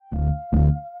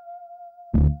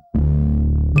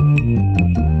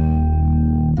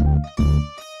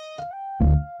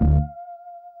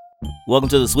Welcome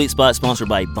to The Sweet Spot, sponsored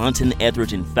by Bunton,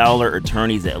 Etheridge, and Fowler,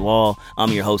 attorneys at law.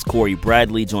 I'm your host, Cory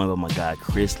Bradley, joined by my guy,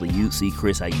 Chris Liuzzi.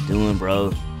 Chris, how you doing,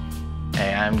 bro?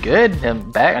 Hey, I'm good. I'm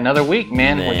back another week,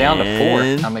 man. We're down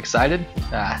to 4. I'm excited.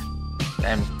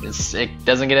 And it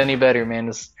doesn't get any better, man.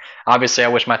 Obviously, I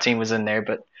wish my team was in there,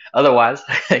 but otherwise,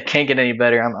 it can't get any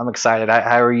better. I'm excited.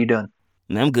 How are you doing?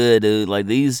 I'm good, dude. Like,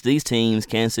 these teams,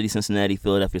 Kansas City, Cincinnati,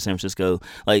 Philadelphia, San Francisco,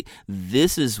 like,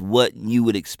 this is what you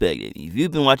would expect. If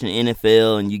you've been watching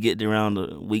NFL and you get around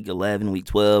week 11, week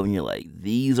 12, and you're like,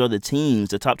 these are the teams,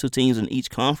 the top 2 teams in each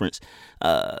conference.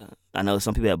 I know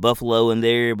some people have Buffalo in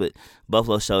there, but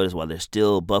Buffalo showed us why they're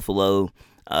still Buffalo.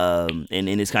 And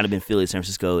it's kind of been Philly, San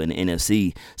Francisco, and the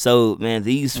NFC. So, man,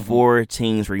 these 4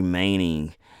 teams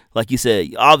remaining, like you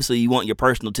said, obviously you want your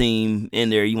personal team in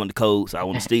there. You want the Colts. I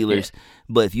want the Steelers.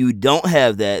 But if you don't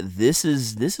have that, this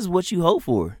is what you hope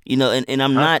for. You know, and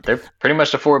I'm not. They're pretty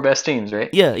much the 4 best teams, right?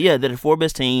 Yeah, they're the 4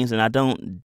 best teams, and I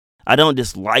don't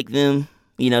dislike them.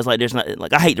 You know, it's like there's not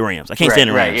like I hate the Rams. I can't stand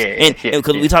the Rams. And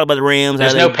because we talk about the Rams.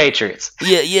 There's no Patriots.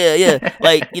 Yeah.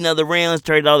 Like, you know, the Rams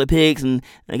traded all the picks and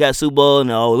they got Super Bowl and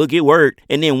look, it worked.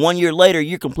 And then 1 year later,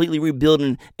 you're completely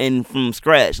rebuilding and from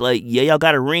scratch. Like, yeah, y'all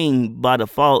got a ring by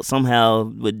default somehow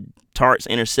with Tartt's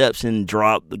interception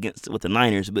drop with the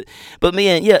Niners. But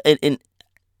man, yeah, and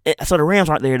so the Rams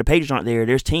aren't there, the Patriots aren't there.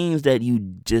 There's teams that you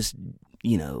just,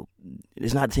 you know,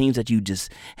 it's not teams that you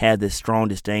just have this strong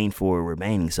disdain for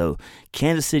remaining. So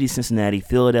Kansas City, Cincinnati,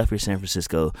 Philadelphia, San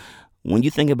Francisco, when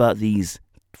you think about these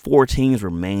 4 teams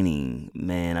remaining,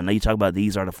 man, I know you talk about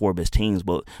these are the 4 best teams,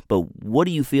 but what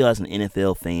do you feel as an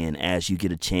NFL fan as you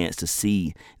get a chance to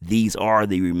see these are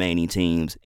the remaining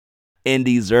teams, and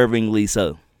deservingly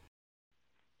so?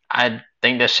 I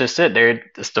think that's just it.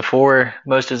 It's the 4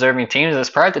 most deserving teams.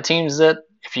 It's probably the teams that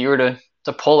if you were to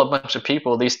pull a bunch of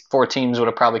people, these 4 teams would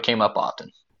have probably came up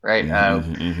often, right?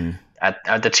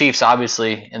 The Chiefs,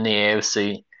 obviously, in the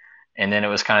AFC, and then it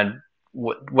was kind of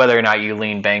whether or not you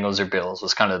lean Bengals or Bills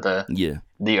was kind of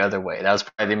the other way. That was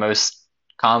probably the most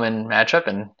common matchup,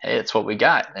 and hey, it's what we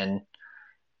got. And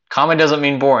common doesn't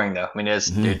mean boring, though. I mean,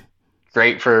 it's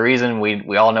great for a reason.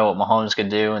 We all know what Mahomes could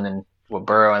do, and then with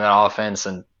Burrow in that offense,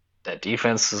 and that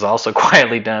defense is also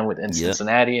quietly done within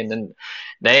Cincinnati. And then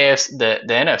the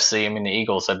NFC, I mean, the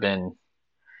Eagles have been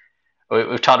 –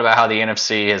 we've talked about how the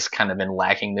NFC has kind of been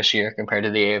lacking this year compared to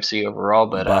the AFC overall.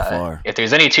 But if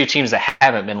there's any 2 teams that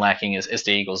haven't been lacking, it's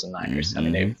the Eagles and Niners. I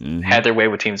mean, they've had their way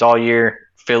with teams all year.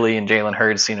 Philly and Jalen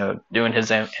Hurts, you know, doing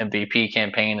his MVP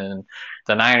campaign. And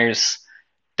the Niners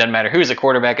 – doesn't matter who's the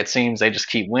quarterback, it seems. They just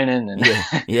keep winning. And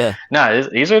No,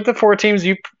 these are the 4 teams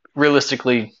you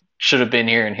realistically – should have been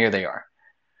here, and here they are.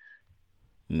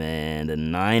 Man, the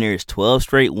Niners, 12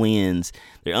 straight wins.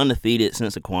 They're undefeated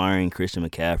since acquiring Christian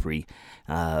McCaffrey.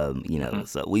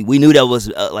 So we knew that was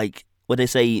like what they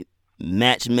say,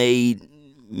 match made,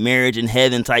 marriage in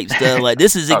heaven type stuff. Like,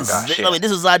 this is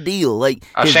this is ideal. Like,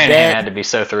 Shanahan had to be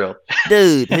so thrilled.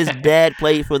 Dude, his dad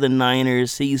played for the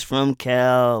Niners. He's from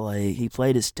Cal. Like, he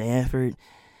played at Stanford.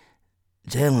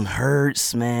 Jalen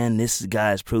Hurts, man, this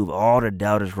guy's proved all the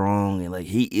doubters wrong, and like,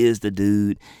 he is the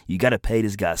dude. You got to pay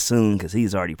this guy soon because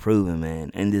he's already proven, man.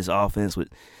 And this offense with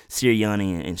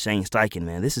Sirianni and Shane Steichen,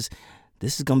 man, this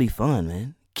is gonna be fun,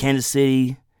 man. Kansas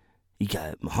City, you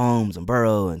got Mahomes and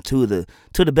Burrow and two of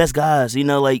the best guys. You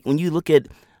know, like, when you look at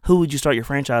who would you start your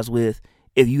franchise with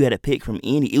if you had a pick from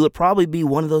any, it would probably be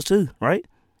one of those 2, right?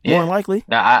 Yeah. More than likely.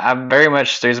 Now, I'm very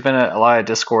much. There's been a lot of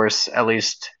discourse, at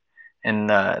least in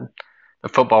the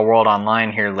football world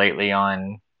online here lately,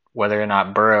 on whether or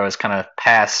not Burrow has kind of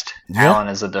passed Allen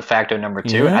as a de facto number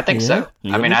 2. And I think so.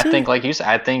 I mean, I think, like you said,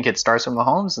 I think it starts with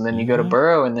Mahomes, and then you go to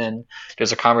Burrow, and then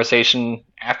there's a conversation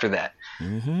after that.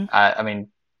 I mean,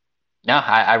 no,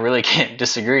 I really can't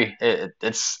disagree.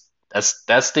 That's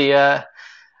the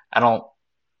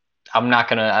I'm not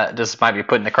gonna. This might be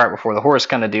putting the cart before the horse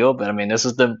kind of deal, but I mean, this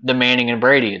is the Manning and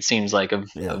Brady. It seems like of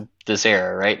this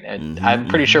era, right? And I'm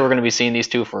pretty sure we're going to be seeing these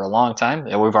 2 for a long time.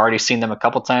 And we've already seen them a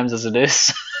couple times as it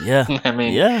is. Yeah, I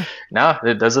mean, no,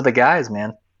 those are the guys,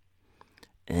 man.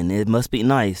 And it must be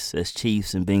nice as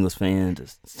Chiefs and Bengals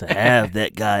fans to have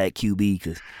that guy at QB,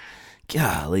 because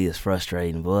golly, it's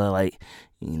frustrating, boy. Like,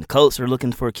 the Colts are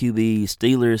looking for a QB.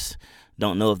 Steelers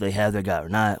don't know if they have their guy or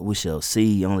not. We shall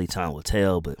see. Only time will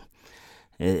tell, but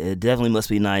it definitely must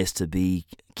be nice to be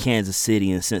Kansas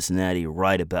City and Cincinnati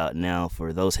right about now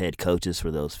for those head coaches,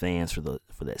 for those fans, for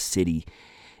that city.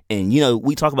 And, you know,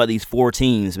 we talk about these 4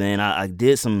 teams, man. I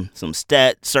did some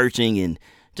stat searching and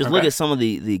just look at some of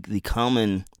the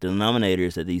common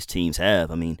denominators that these teams have.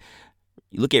 I mean,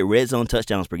 you look at red zone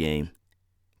touchdowns per game.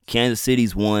 Kansas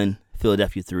City's 1,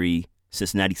 Philadelphia 3,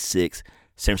 Cincinnati 6,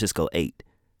 San Francisco 8.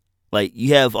 Like,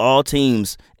 you have all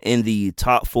teams in the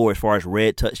top 4 as far as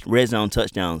red zone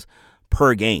touchdowns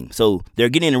per game. So they're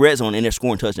getting in the red zone and they're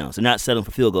scoring touchdowns. They're not settling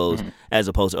for field goals as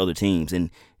opposed to other teams. And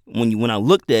when I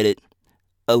looked at it,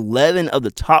 11 of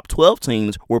the top 12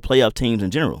 teams were playoff teams in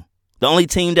general. The only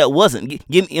team that wasn't,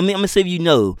 I'm going to see if you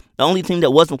know, the only team that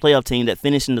wasn't a playoff team that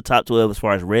finished in the top 12 as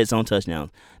far as red zone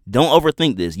touchdowns. Don't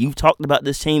overthink this. You've talked about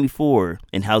this team before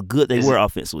and how good they were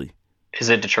offensively. Is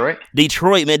it Detroit?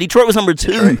 Detroit, man. Detroit was number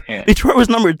 2. Detroit was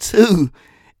number 2.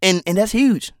 And that's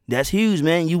huge. That's huge,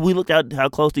 man. We looked at how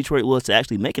close Detroit was to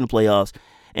actually making the playoffs.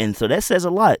 And so that says a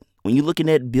lot. When you're looking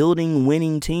at building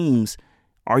winning teams,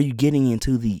 are you getting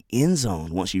into the end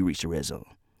zone once you reach the red zone?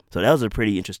 So that was a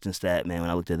pretty interesting stat, man, when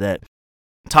I looked at that.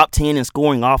 Top 10 in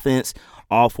scoring offense,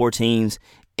 all 4 teams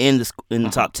in the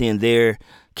top 10 there.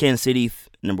 Kansas City,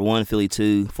 number 1, Philly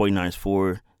 2, 49ers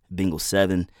 4, Bengals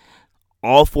 7.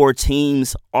 All 4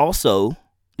 teams also,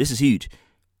 this is huge,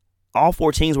 all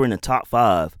 4 teams were in the top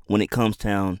 5 when it comes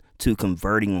down to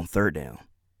converting on third down.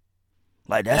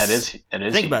 Like, that is think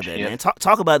huge. About that, man.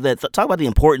 Talk about that. Talk about the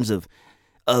importance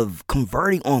of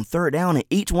converting on third down. And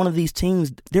each one of these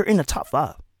teams, they're in the top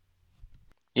 5.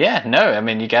 Yeah, no, I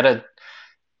mean,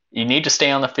 you need to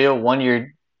stay on the field. One,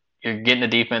 you're getting the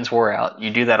defense wore out. You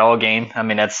do that all game. I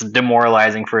mean, that's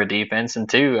demoralizing for a defense. And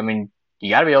 2, I mean, you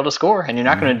got to be able to score, and you're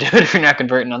not going to do it if you're not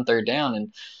converting on third down.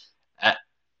 And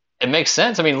it makes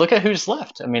sense. I mean, look at who's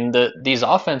left. I mean, these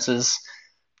offenses.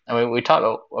 I mean, we talk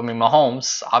about. I mean,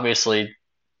 Mahomes. Obviously,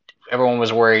 everyone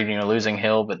was worried, losing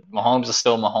Hill, but Mahomes is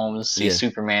still Mahomes. He's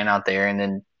Superman out there.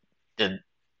 And then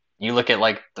you look at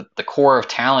like the core of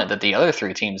talent that the other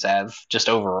 3 teams have, just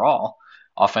overall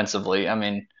offensively. I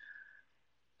mean,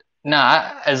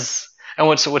 and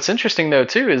what's interesting though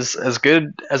too is, as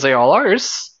good as they all are,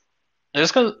 it's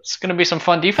going to be some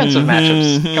fun defensive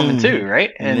matchups coming too,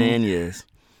 right? And man, yes.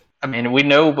 I mean, we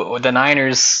know the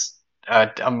Niners.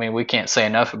 I mean, we can't say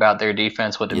enough about their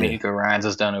defense. What D'Amico Ryans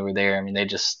has done over there. I mean, they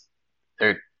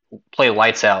play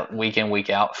lights out week in, week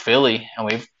out. Philly,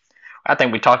 and I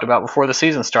think we talked about before the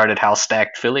season started how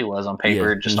stacked Philly was on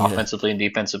paper, offensively and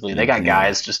defensively. They got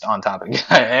guys just on top of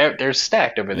guys. They're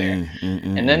stacked over there.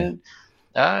 And then,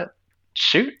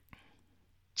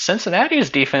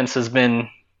 Cincinnati's defense has been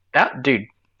that dude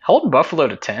holding Buffalo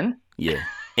to 10. Yeah,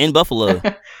 in Buffalo,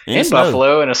 in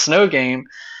Buffalo in a snow game,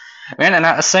 man. And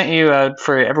I sent you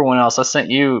for everyone else. I sent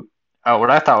you what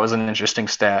I thought was an interesting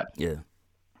stat. Yeah,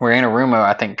 where Anarumo,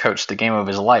 I think, coached the game of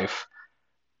his life.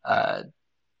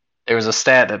 There was a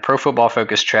stat that Pro Football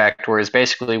Focus tracked where it's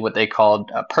basically what they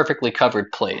called perfectly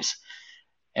covered plays.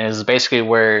 And it was basically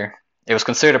where it was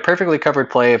considered a perfectly covered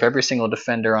play if every single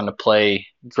defender on the play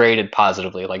graded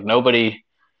positively. Like nobody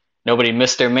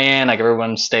missed their man, like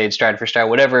everyone stayed stride for stride,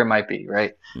 whatever it might be,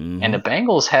 right? And the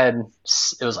Bengals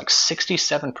it was like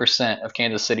 67% of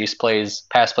Kansas City's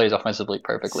pass plays offensively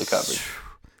perfectly covered.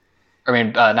 I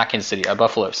mean, not Kansas City,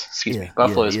 Buffalo's,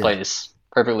 Buffalo's plays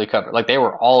perfectly covered. Like they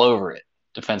were all over it.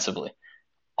 Defensively,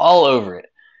 all over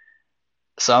it.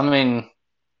 So I mean,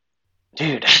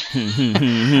 dude.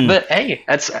 But hey,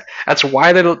 that's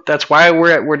why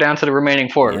we're down to the remaining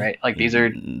 4, right? Like these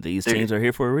teams are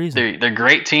here for a reason. They're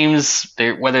great teams.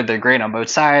 Whether they're great on both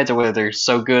sides or whether they're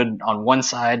so good on one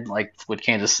side, like with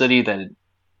Kansas City, that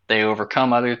they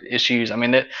overcome other issues. I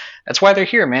mean, that's why they're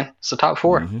here, man. It's the top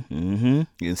 4. And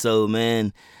so,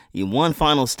 man, one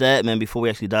final stat, man, before we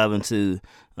actually dive into.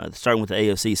 Starting with the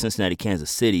AFC, Cincinnati, Kansas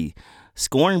City,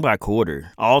 scoring by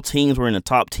quarter. All teams were in the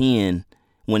top 10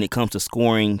 when it comes to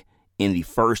scoring in the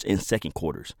first and second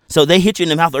quarters. So they hit you in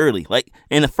the mouth early. Like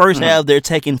in the first half, they're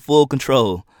taking full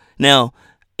control. Now,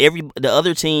 the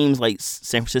other teams like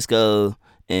San Francisco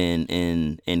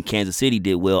and Kansas City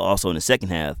did well also in the second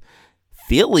half.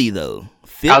 Philly, though.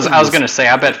 I was going to say,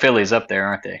 I bet Philly's up there,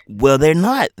 aren't they? Well, they're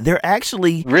not. They're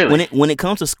actually really when it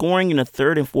comes to scoring in the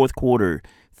third and fourth quarter.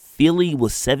 Philly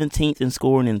was 17th in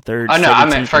scoring in third. Oh no, I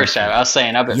meant first half. I was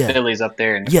saying I bet Philly's up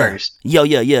there in the first.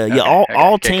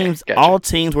 All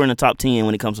teams were in the top 10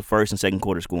 when it comes to first and second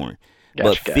quarter scoring.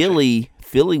 But Philly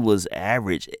was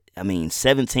average. I mean,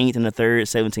 17th in the third,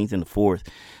 17th in the fourth.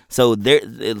 So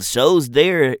it shows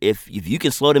there if you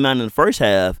can slow them down in the first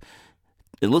half,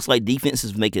 it looks like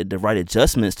defenses make the right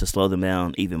adjustments to slow them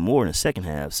down even more in the second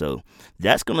half. So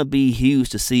that's going to be huge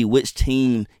to see which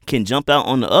team can jump out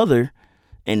on the other.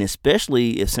 And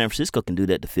especially if San Francisco can do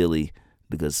that to Philly,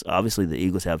 because obviously the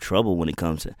Eagles have trouble when it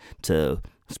comes to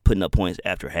putting up points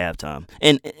after halftime.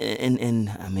 And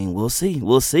I mean, we'll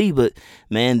see. But,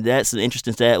 man, that's an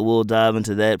interesting stat. We'll dive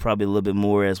into that probably a little bit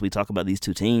more as we talk about these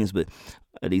two teams,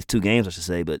 these two games, I should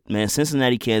say. But, man,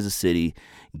 Cincinnati, Kansas City,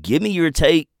 give me your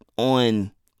take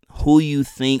on who you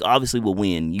think obviously will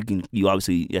win. You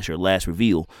obviously, that's your last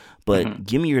reveal, but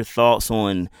give me your thoughts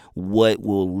on what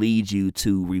will lead you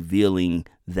to revealing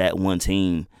that one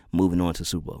team moving on to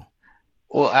Super Bowl.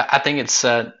 Well, I think it's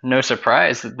no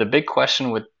surprise that the big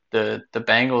question with the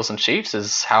Bengals and Chiefs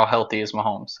is how healthy is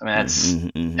Mahomes. I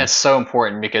mean, that's so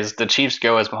important because the Chiefs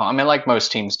go as Mahomes. I mean, like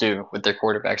most teams do with their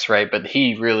quarterbacks, right? But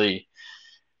he really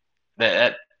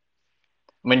I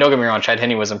mean, don't get me wrong, Chad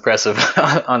Henne was impressive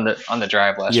on the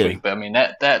drive last week, but I mean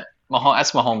that's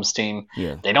Mahomes' team.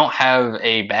 Yeah. They don't have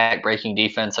a back-breaking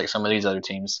defense like some of these other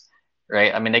teams,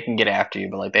 right? I mean, they can get after you,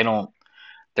 but like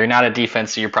they're not a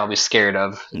defense that you're probably scared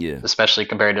of, especially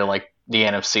compared to like the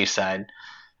NFC side.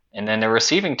 And then their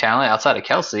receiving talent outside of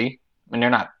Kelsey, I mean, they're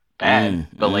not bad,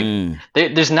 but like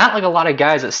there's not like a lot of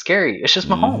guys that's scary. It's just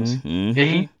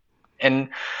Mahomes. And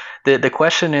the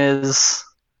question is,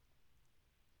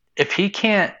 if he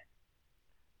can't,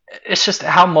 it's just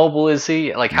how mobile is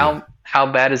he? Like how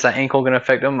bad is that ankle going to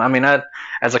affect him? I mean,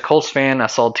 as a Colts fan, I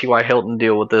saw T.Y. Hilton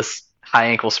deal with this high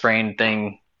ankle sprain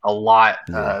thing a lot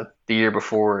the year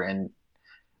before, and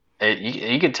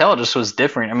you could tell it just was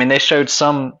different. I mean, they showed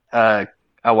some.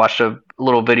 I watched a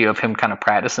little video of him kind of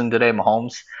practicing today,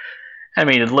 Mahomes. I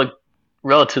mean, it looked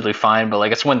relatively fine, but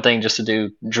like it's one thing just to do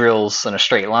drills in a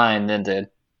straight line, then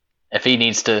if he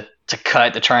needs to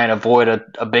cut to try and avoid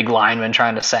a big lineman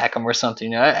trying to sack him or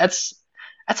something, you know, that's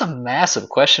a massive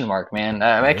question mark, man.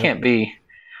 I mean, it can't be.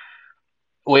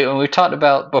 When we talked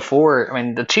about before, I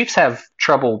mean, the Chiefs have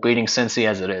trouble beating Cincy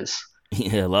as it is.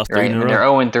 Yeah, lost 3 in a row. They're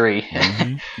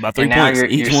 0-3. About 3 and now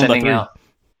points. you're sending out.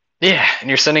 Yeah, and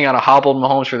you're sending out a hobbled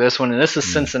Mahomes for this one, and this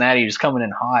is Cincinnati just coming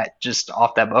in hot, just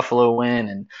off that Buffalo win,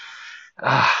 and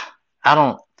I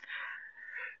don't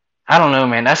know,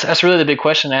 man. That's really the big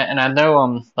question, and I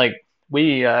know like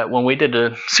we when we did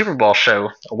a Super Bowl show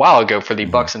a while ago for the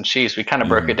Bucks and Chiefs, we kind of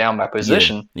broke it down by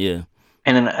position. Yeah.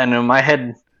 And in my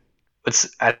head,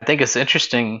 I think it's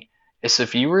interesting is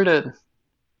if you were to,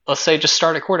 let's say, just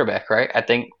start at quarterback, right? I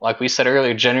think, like we said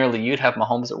earlier, generally you'd have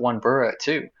Mahomes at 1, Burrow at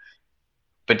 2.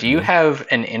 But do you have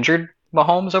an injured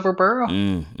Mahomes over Burrow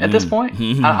at this point?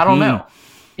 I don't know.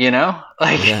 You know,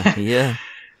 like yeah.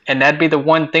 And that'd be the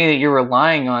one thing that you're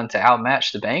relying on to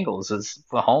outmatch the Bengals is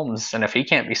Mahomes. And if he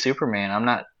can't be Superman,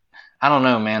 I don't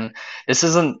know, man. This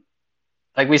isn't,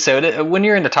 like we said, when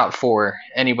you're in the top 4,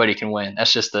 anybody can win.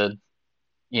 That's just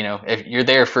if you're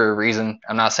there for a reason.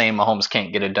 I'm not saying Mahomes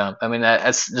can't get a dump. I mean,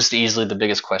 that's just easily the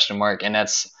biggest question mark. And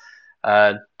that's,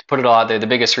 to put it all out there, the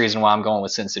biggest reason why I'm going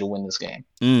with Cincy to win this game.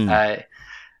 I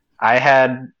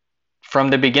had, from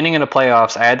the beginning of the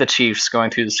playoffs, I had the Chiefs going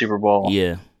through the Super Bowl.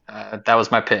 Yeah. That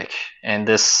was my pick, and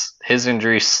his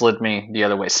injury slid me the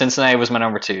other way. Cincinnati was my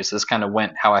number 2, so this kind of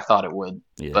went how I thought it would.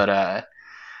 Yeah. But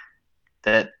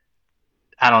that,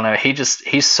 I don't know.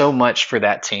 He's so much for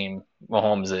that team.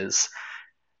 Mahomes is.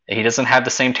 He doesn't have the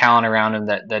same talent around him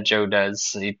that Joe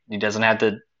does. He doesn't have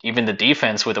even the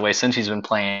defense with the way Cincy's been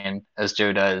playing as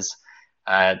Joe does.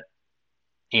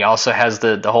 He also has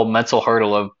the whole mental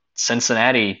hurdle of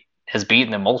Cincinnati has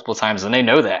beaten them multiple times, and they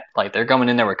know that. Like, they're coming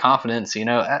in there with confidence. You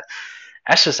know,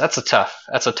 that's a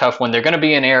tough one. They're going to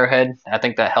be in Arrowhead. I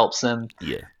think that helps them.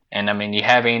 Yeah. And I mean, you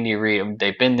have Andy Reid.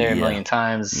 They've been there a million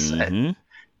times.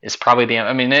 It's probably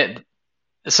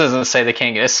this doesn't say they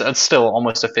can't get. It's still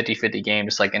almost a 50-50 game,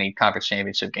 just like any conference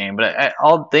championship game. But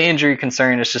all the injury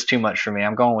concern is just too much for me.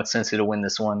 I'm going with Cincy to win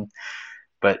this one.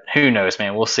 But who knows,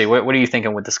 man? We'll see. What are you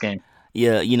thinking with this game?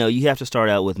 Yeah, you have to start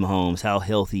out with Mahomes. How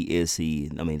healthy is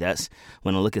he? I mean, that's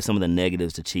when I look at some of the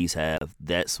negatives the Chiefs have,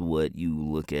 that's what you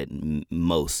look at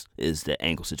most is the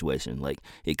ankle situation. Like,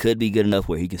 it could be good enough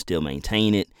where he can still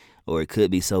maintain it, or it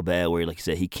could be so bad where, like you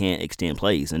said, he can't extend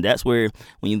plays. And that's where,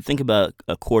 when you think about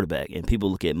a quarterback, and people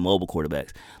look at mobile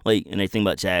quarterbacks, like, and they think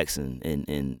about Jackson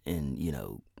and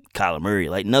Kyler Murray.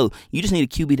 Like, no, you just need a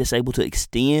QB that's able to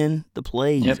extend the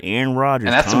plays. Yep. Aaron Rodgers,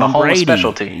 and that's Tom Mahomes' Brady.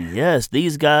 specialty. Yes,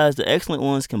 these guys, the excellent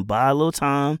ones, can buy a little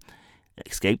time,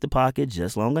 escape the pocket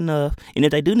just long enough. And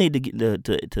if they do need to get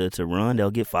to run,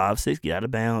 they'll get 5-6, get out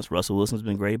of bounds. Russell Wilson's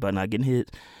been great by not getting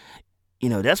hit.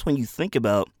 That's when you think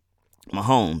about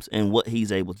Mahomes and what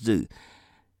he's able to do.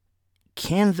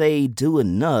 Can they do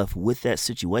enough with that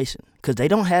situation? Because they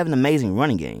don't have an amazing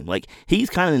running game. Like, he's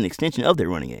kind of an extension of their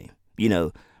running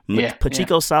game.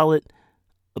 Pacheco's solid.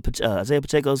 Isaiah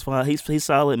Pacheco's fine. He's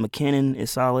solid. McKinnon is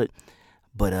solid.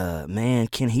 But, man,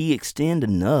 can he extend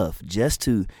enough just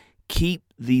to keep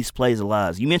these plays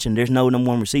alive? You mentioned there's no number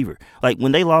 1 receiver. Like,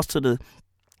 when they lost to the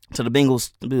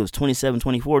Bengals, it was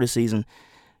 27-24 this season,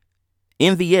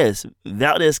 MVS,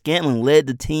 Valdez-Scantling, led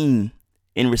the team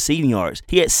in receiving yards.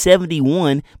 He had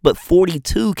 71, but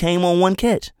 42 came on one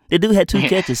catch. The dude had 2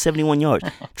 catches, 71 yards.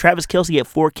 Travis Kelce had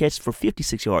 4 catches for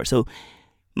 56 yards. So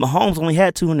Mahomes only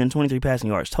had 223 passing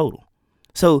yards total.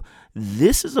 So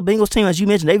this is a Bengals team, as you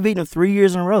mentioned, they've beaten them 3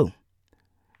 years in a row.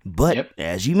 But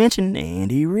as you mentioned,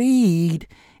 Andy Reid,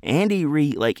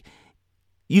 like,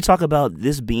 you talk about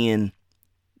this being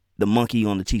the monkey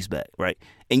on the Chiefs' back, right?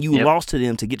 And you lost to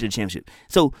them to get to the championship.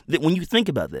 So when you think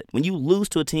about that, when you lose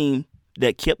to a team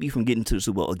that kept you from getting to the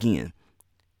Super Bowl again,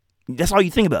 that's all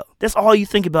you think about. That's all you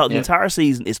think about the entire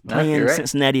season is playing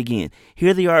Cincinnati again.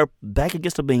 Here they are back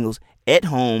against the Bengals at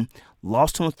home,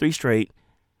 lost to them 3 straight.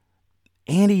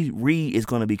 Andy Reid is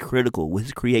going to be critical with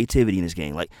his creativity in this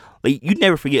game. Like you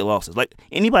never forget losses. Like,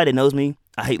 anybody that knows me,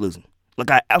 I hate losing.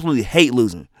 Like, I absolutely hate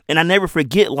losing. And I never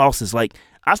forget losses. Like,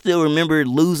 I still remember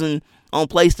losing on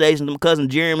PlayStation to my cousin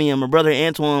Jeremy and my brother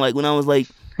Antoine, like, when I was, like,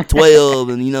 12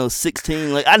 and,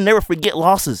 16. Like, I never forget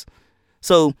losses.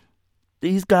 So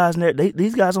these guys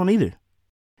don't either.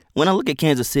 When I look at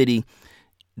Kansas City,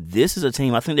 this is a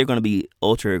team, I think they're going to be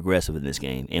ultra aggressive in this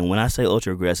game. And when I say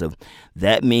ultra aggressive,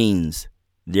 that means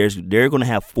they're going to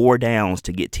have 4 downs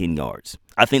to get 10 yards.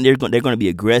 I think they're going to be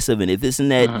aggressive, and if it's in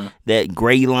that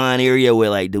gray line area where,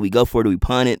 like, do we go for it, do we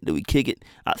punt it, do we kick it,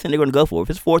 I think they're going to go for it.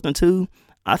 If it's 4th and 2,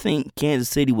 I think Kansas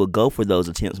City will go for those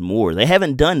attempts more. They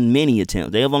haven't done many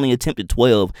attempts. They have only attempted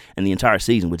 12 in the entire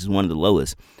season, which is one of the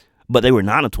lowest, but they were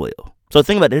 9 of 12. So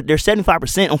think about it. They're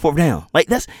 75% on 4th down. Like,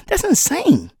 that's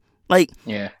insane. Like,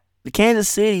 the Kansas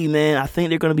City, man, I think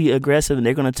they're going to be aggressive, and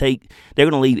they're going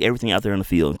to leave everything out there on the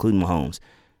field, including Mahomes.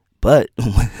 But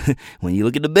when you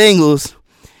look at the Bengals,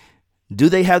 do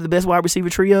they have the best wide receiver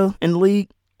trio in the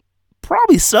league?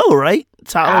 Probably so, right?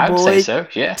 Tyler Boyd, say so,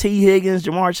 yeah. T. Higgins,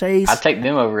 Jamar Chase. I'd take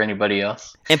them over anybody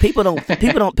else. And people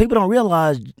don't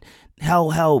realize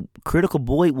how critical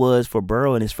Boyd was for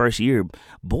Burrow in his first year.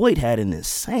 Boyd had an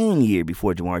insane year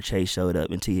before Jamar Chase showed up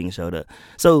and T. Higgins showed up.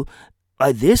 So,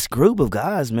 like, this group of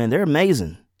guys, man, they're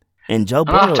amazing. And Joe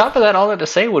Burrow. On top of that, all that to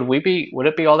say, would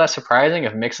it be all that surprising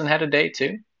if Mixon had a day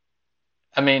too?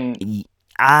 I mean,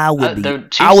 I would be.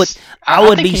 Chiefs, I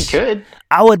would think he could.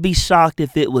 I would be shocked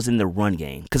if it was in the run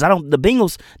game, because the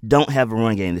Bengals don't have a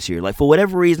run game this year. Like, for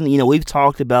whatever reason, we've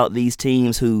talked about these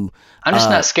teams who. I'm just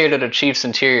not scared of the Chiefs'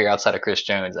 interior outside of Chris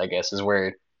Jones, I guess, is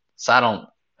where. So I don't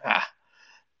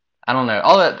know.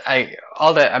 All that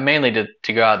I mainly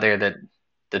to go out there that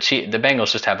the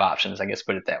Bengals just have options, I guess,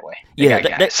 put it that way.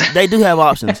 They do have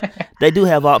options. They do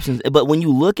have options. But when you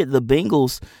look at the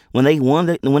Bengals, when they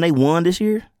won this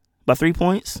year by 3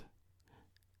 points,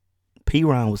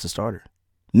 P-Ron was the starter.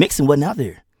 Mixon wasn't out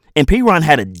there. And P-Ron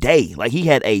had a day. Like, he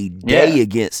had a day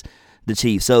against the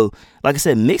Chiefs. So, like I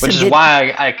said, Mixon. Which is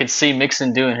why I could see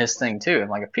Mixon doing his thing, too. I'm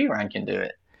like, if P-Ron can do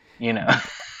it,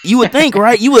 You would think,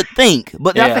 right? You would think.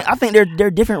 But I think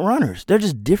they're different runners. They're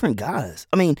just different guys.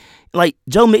 I mean, like,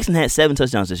 Joe Mixon had 7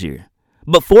 touchdowns this year,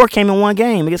 but 4 came in one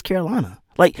game against Carolina.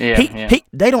 Like,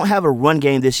 they don't have a run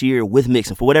game this year with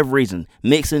Mixon for whatever reason.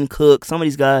 Mixon, Cook, some of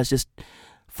these guys, just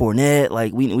Fournette.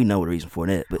 Like, we know the reason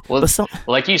Fournette. But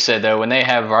like you said, though, when they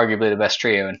have arguably the best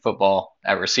trio in football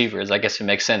at receivers, I guess it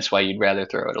makes sense why you'd rather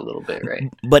throw it a little bit, right?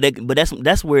 But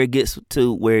that's where it gets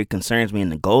to where it concerns me in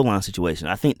the goal line situation.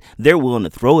 I think they're willing to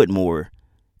throw it more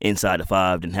inside the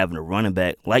 5 than having a running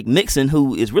back like Mixon,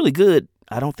 who is really good.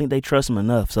 I don't think they trust him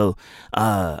enough. So,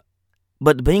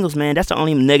 but the Bengals, man, that's the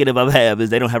only negative I have is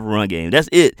they don't have a run game. That's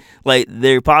it. Like,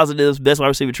 they're positives, best wide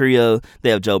receiver trio. They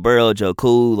have Joe Burrow, Joe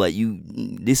Cool. Like,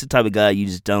 this is the type of guy you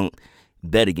just don't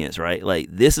bet against, right? Like,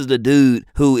 this is the dude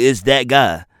who is that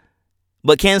guy.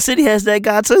 But Kansas City has that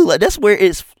guy too. Like, that's where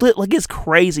it's flipped. Like, it's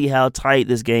crazy how tight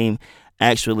this game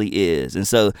actually is. And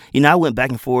so, I went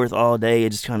back and forth all day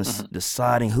and just kind of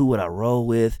deciding who would I roll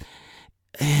with.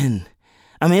 And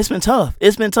I mean, it's been tough.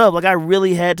 Like, I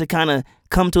really had to kind of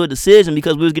come to a decision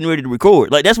because we was getting ready to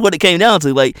record. Like, that's what it came down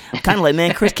to. Like, kind of like,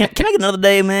 man, Chris, can I get another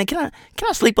day, man? Can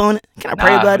I sleep on it? Can I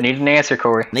pray about it? Need an answer,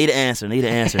 Corey. Need an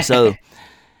answer. So,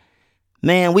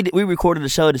 man, we recorded the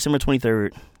show December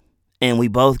 23rd, and we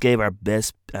both gave our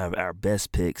best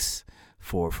picks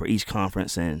for each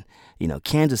conference. And,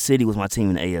 Kansas City was my team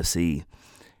in the AFC.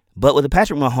 But with the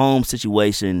Patrick Mahomes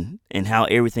situation and how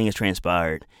everything has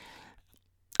transpired,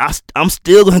 I'm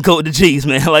still gonna go with the Chiefs,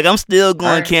 man. Like, I'm still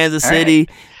going Kansas City.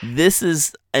 Right. This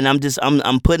is, and I'm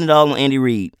putting it all on Andy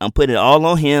Reid. I'm putting it all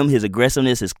on him. His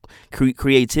aggressiveness, his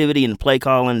creativity, and play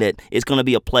calling. That it's gonna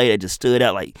be a play that just stood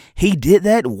out. Like, he did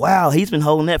that. Wow, he's been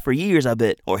holding that for years, I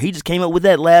bet. Or he just came up with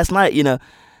that last night.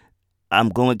 I'm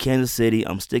going Kansas City.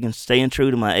 I'm staying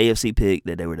true to my AFC pick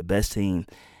that they were the best team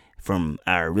from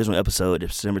our original episode,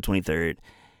 December 23rd.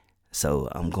 So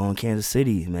I'm going Kansas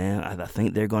City, man. I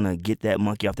think they're going to get that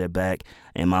monkey off their back.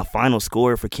 And my final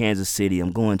score for Kansas City,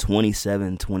 I'm going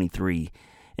 27-23,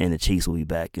 and the Chiefs will be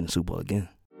back in the Super Bowl again.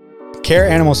 Care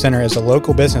Animal Center is a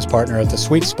local business partner of The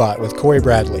Sweet Spot with Cory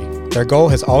Bradley. Their goal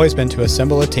has always been to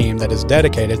assemble a team that is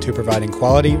dedicated to providing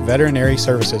quality veterinary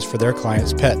services for their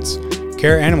clients' pets.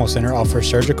 Care Animal Center offers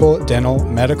surgical, dental,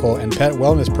 medical, and pet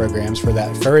wellness programs for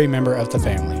that furry member of the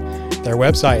family. Their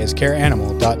website is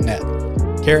careanimal.net.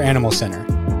 Care Animal Center,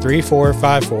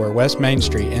 3454 West Main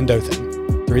Street in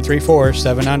Dothan,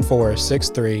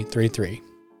 334-794-6333.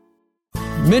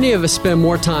 Many of us spend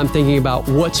more time thinking about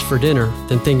what's for dinner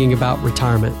than thinking about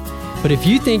retirement. But if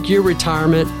you think your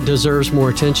retirement deserves more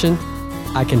attention,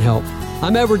 I can help.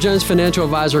 I'm Edward Jones financial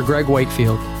advisor Greg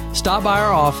Wakefield. Stop by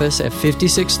our office at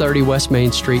 5630 West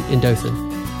Main Street in Dothan.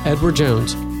 Edward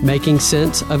Jones, making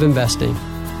sense of investing.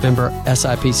 Member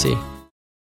SIPC.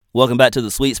 Welcome back to The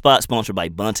Sweet Spot, sponsored by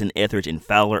Bunton, Etheridge, and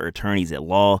Fowler Attorneys at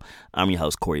Law. I'm your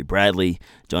host, Cory Bradley,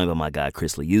 joined by my guy,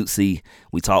 Chris Liuzzi.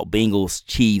 We talk Bengals,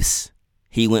 Chiefs.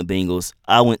 He went Bengals.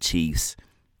 I went Chiefs.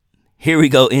 Here we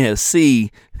go, NFC,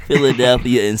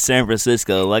 Philadelphia, and San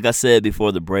Francisco. Like I said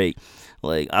before the break,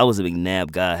 I was a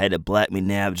McNabb guy. I had a black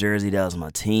McNabb jersey. That was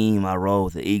my team. I rolled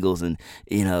with the Eagles. And,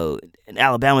 and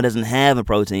Alabama doesn't have a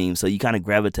pro team, so you kind of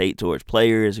gravitate towards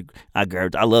players. I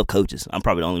love coaches. I'm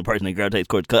probably the only person that gravitates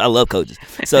towards coaches. I love coaches.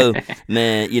 So,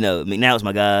 man, McNabb was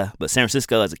my guy. But San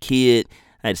Francisco, as a kid,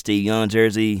 I had a Steve Young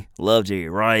jersey. Loved Jerry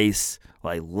Rice.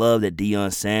 Loved that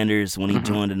Deion Sanders when he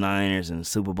joined the Niners and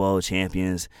Super Bowl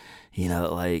champions.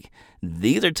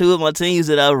 These are two of my teams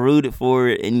that I've rooted for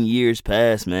in years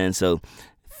past, man. So,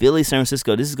 Philly, San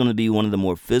Francisco, this is going to be one of the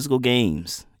more physical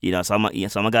games. So I'm my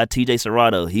guy TJ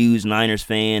Serrato, huge Niners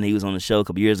fan. He was on the show a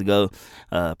couple years ago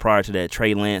prior to that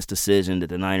Trey Lance decision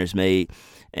that the Niners made.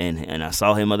 And I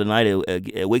saw him other night at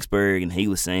Wicksburg, and he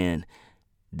was saying,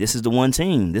 this is the one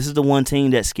team. This is the one team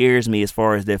that scares me as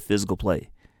far as their physical play.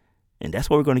 And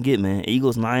that's what we're going to get, man.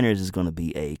 Eagles-Niners is going to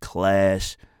be a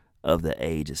clash of the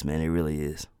ages, man. It really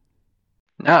is.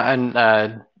 No,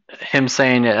 and him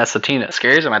saying that's the team that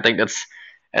scares him, I think that's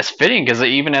fitting because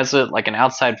even as an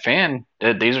outside fan,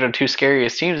 these are the two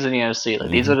scariest teams in the NFC.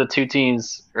 These are the two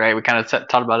teams, right? We kind of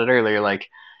talked about it earlier. I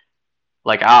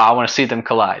want to see them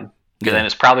collide because then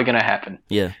it's probably going to happen.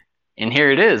 Yeah. And here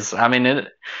it is. I mean,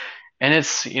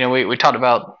 it's we talked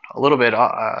about a little bit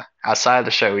outside of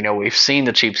the show. We've seen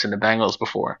the Chiefs and the Bengals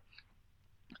before.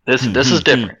 This is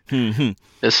different.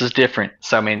 This is different.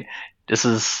 So I mean, this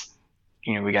is.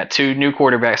 We got two new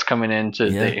quarterbacks coming in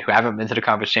who haven't been to the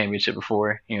conference championship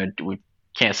before. We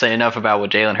can't say enough about what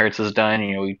Jalen Hurts has done.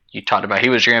 You talked about he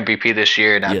was your MVP this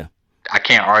year, and I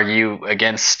can't argue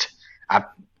against.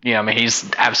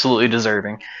 He's absolutely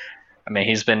deserving. I mean,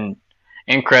 he's been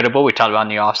incredible. We talked about in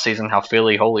the offseason how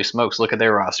Philly, holy smokes, look at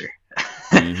their roster.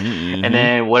 And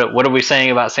then what are we saying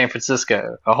about San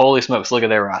Francisco? Oh, holy smokes, look at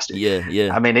their roster.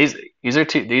 Yeah. I mean, these are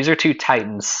two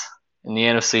titans in the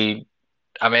NFC.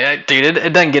 I mean, dude,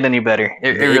 it doesn't get any better.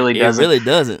 It really doesn't. It really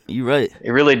doesn't. You're right.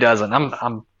 It really doesn't.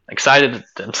 I'm excited.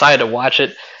 I'm excited to watch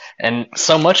it, and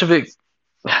so much of it,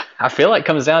 I feel like,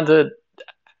 comes down to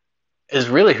is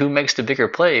really who makes the bigger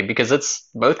play because it's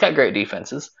both got great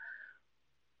defenses.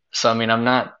 So I mean,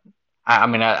 I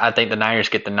think the Niners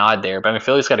get the nod there, but I mean,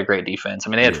 Philly's got a great defense. I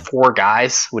mean, they had 4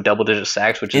 guys with double-digit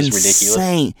sacks, which is ridiculous.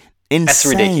 Insane. That's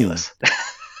ridiculous.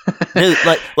 Dude,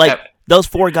 those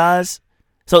 4 guys.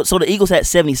 So the Eagles had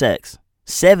 70 sacks.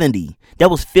 70. That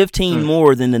was 15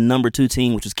 more than the number 2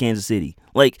 team, which was Kansas City.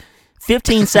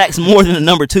 15 sacks more than the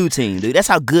number 2 team, dude. That's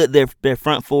how good their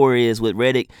front 4 is with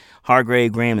Reddick,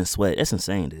 Hargrave, Graham, and Sweat. That's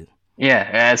insane, dude. Yeah,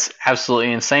 that's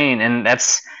absolutely insane. And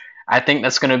I think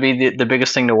that's going to be the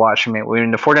biggest thing to watch. I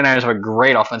mean, the 49ers have a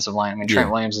great offensive line. I mean,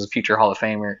 Trent Williams is a future Hall of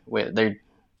Famer. They're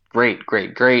great.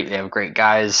 They have great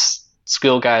guys,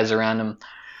 skilled guys around them.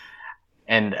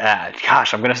 And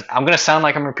gosh, I'm gonna sound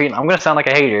like I'm repeating. I'm gonna sound like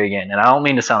a hater again, and I don't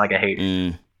mean to sound like a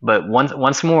hater. But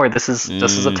once more, this is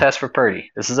a test for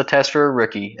Purdy. This is a test for a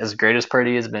rookie. As great as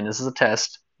Purdy has been, this is a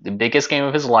test. The biggest game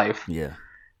of his life. Yeah.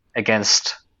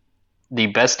 Against the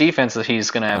best defense that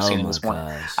he's gonna have seen in this point.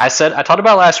 I talked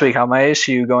about last week how my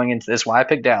issue going into this, why I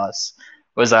picked Dallas,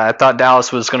 was I thought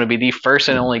Dallas was going to be the first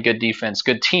and only good defense,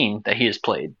 good team that he has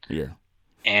played. Yeah.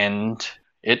 And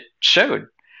it showed.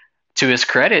 To his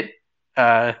credit.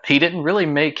 He didn't really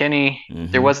make any.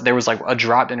 There was a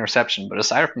dropped interception, but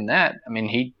aside from that, I mean,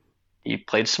 he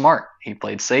played smart. He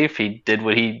played safe. He did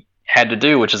what he had to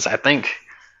do, which is I think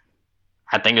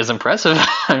is impressive.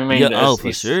 I mean,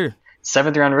 for sure.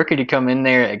 7th round rookie to come in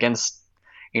there against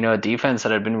a defense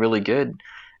that had been really good.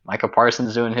 Micah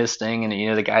Parsons doing his thing,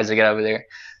 and the guys that get over there.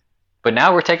 But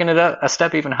now we're taking it a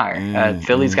step even higher.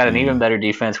 Philly's got an even better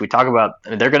defense. We talk about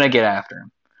they're going to get after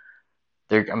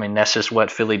him. That's just what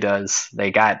Philly does.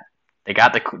 They got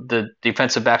the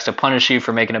defensive backs to punish you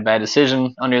for making a bad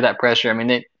decision under that pressure.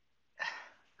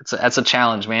 That's a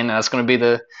challenge, man. That's going to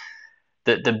be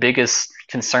the biggest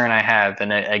concern I have.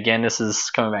 And again, this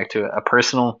is coming back to a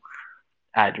personal.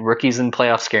 Rookies in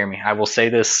playoffs scare me. I will say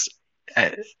this.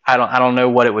 I don't know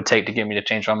what it would take to get me to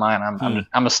change my mind.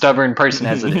 I'm a stubborn person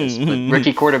as it is. But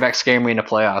rookie quarterbacks scare me in the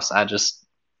playoffs.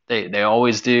 They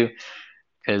always do,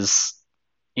 because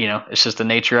it's just the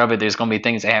nature of it. There's going to be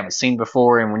things they haven't seen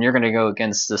before, and when you're going to go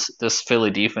against this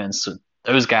Philly defense,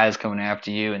 those guys coming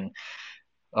after you, and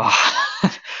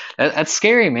that's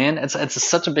scary, man. It's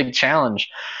such a big challenge.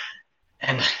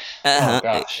 And oh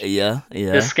gosh, yeah.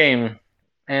 This game,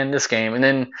 and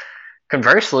then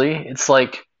conversely, it's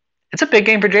like it's a big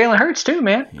game for Jalen Hurts too,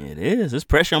 man. It is. There's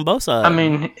pressure on both sides.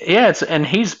 And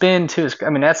he's been to his.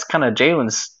 That's kind of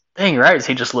Jalen's thing, right? Is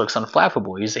he just looks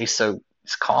unflappable. He's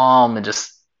calm and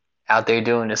just out there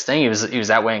doing his thing. He was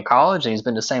that way in college, and he's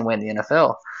been the same way in the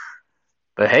NFL.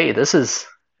 But hey, this is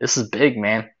big,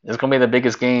 man. It's gonna be the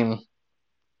biggest game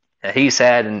that he's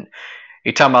had, and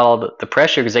you're talking about all the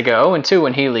pressure because they go 0-2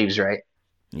 when he leaves, right?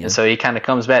 Yeah. And so he kind of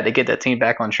comes back to get that team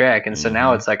back on track, and so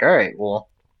now it's like, all right, well,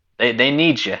 they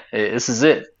need you. This is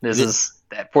it. This is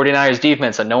that 49ers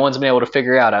defense that no one's been able to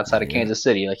figure out outside of Kansas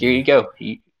City. Like, here you go.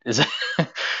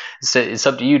 It's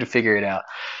up to you to figure it out.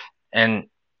 And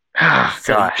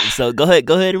gosh. So go ahead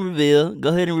and reveal.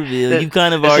 You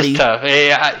kind of already. This is tough.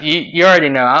 Yeah, you already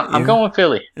know. I'm going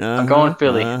Philly. I'm going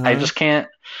Philly. I just can't.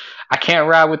 I can't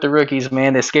ride with the rookies,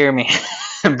 man. They scare me.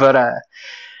 But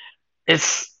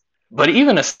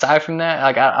even aside from that,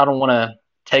 like I don't want to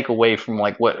take away from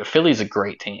like what Philly's a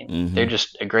great team. Mm-hmm. They're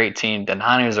just a great team. The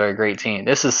Niners are a great team.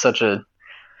 This is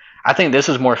I think this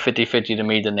is more 50-50 to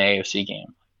me than the AFC game.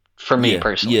 For me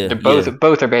personally. Yeah, they're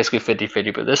both are basically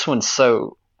 50-50, but this one's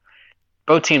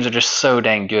both teams are just so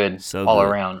dang good all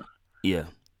around. Yeah.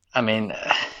 And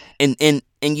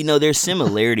there's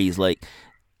similarities. Like,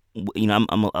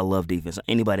 I love defense.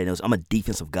 Anybody knows I'm a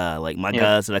defensive guy. Like, my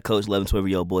guys that I coach 11,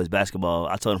 12-year-old boys basketball,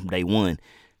 I told them from day one,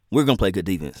 we're going to play good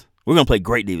defense. We're going to play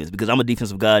great defense because I'm a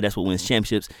defensive guy. That's what wins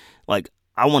championships. Like,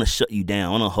 I want to shut you down. I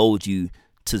want to hold you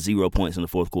to 0 points in the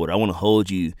fourth quarter. I want to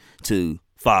hold you to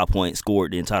 5 points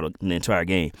scored the entire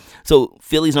game. So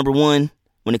Philly's number one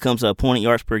when it comes to opponent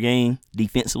yards per game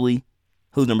defensively.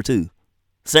 Who's number two?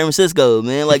 San Francisco,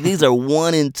 man. Like, these are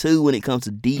 1 and 2 when it comes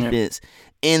to defense.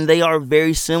 And they are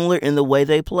very similar in the way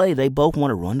they play. They both want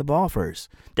to run the ball first.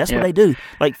 That's what they do.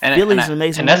 Like, Philly's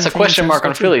amazing. And that's a question mark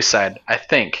on Philly's side, I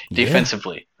think,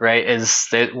 defensively, right? Is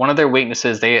one of their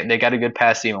weaknesses, they got a good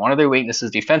pass team. One of their weaknesses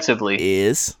defensively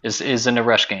is in the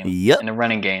rush game, in the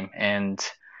running game. And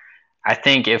I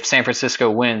think if San Francisco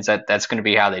wins, that's going to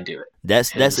be how they do it.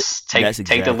 That's exactly.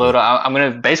 Take the load off. I'm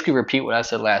going to basically repeat what I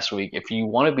said last week. If you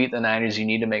want to beat the Niners, you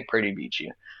need to make Purdy beat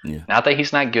you. Yeah. Not that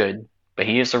he's not good, but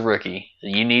he is a rookie.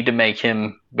 You need to make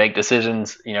him make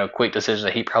decisions, quick decisions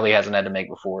that he probably hasn't had to make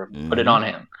before. Mm-hmm. Put it on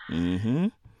him. Mm-hmm.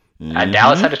 Mm-hmm.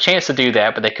 Dallas had a chance to do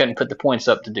that, but they couldn't put the points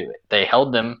up to do it. They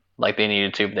held them like they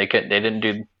needed to, but they couldn't. They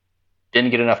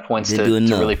didn't get enough points to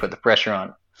really put the pressure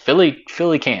on. Philly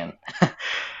can.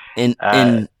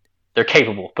 And they're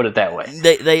capable, put it that way.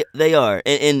 They are.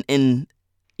 And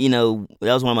that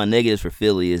was one of my negatives for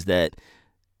Philly is that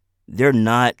they're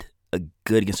not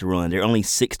good against the run. They're only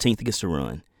 16th against the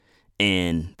run.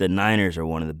 And the Niners are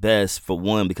one of the best, for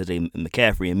one, because they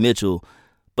McCaffrey and Mitchell,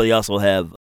 but they also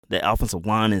have the offensive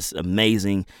line is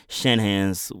amazing.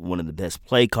 Shanahan's one of the best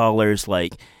play callers.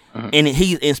 Like,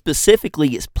 and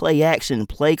specifically it's play action,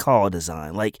 play call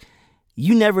design. Like,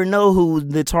 you never know who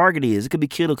the target is. It could be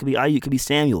Kittle, it could be Ayuk, it could be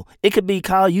Samuel. It could be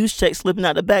Kyle Juszczyk slipping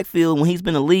out the backfield when he's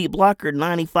been a lead blocker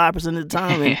 95% of the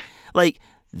time. And, like,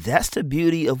 that's the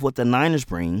beauty of what the Niners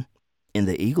bring. And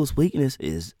the Eagles' weakness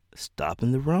is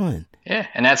stopping the run. Yeah,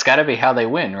 and that's got to be how they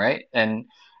win, right? And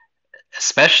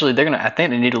especially I think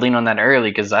they need to lean on that early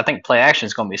because I think play action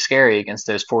is going to be scary against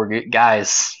those four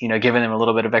guys, giving them a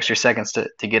little bit of extra seconds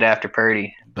to get after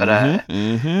Purdy. But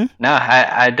no,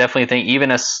 I definitely think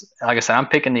even as, like I said, I'm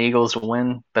picking the Eagles to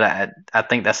win, but I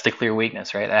think that's the clear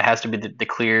weakness, right? That has to be the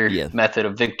clear method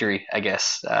of victory, I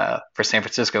guess, for San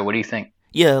Francisco. What do you think?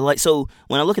 Yeah, like, so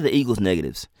when I look at the Eagles'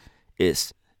 negatives,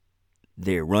 it's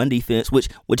their run defense, which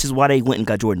is why they went and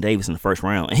got Jordan Davis in the first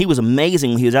round. And he was amazing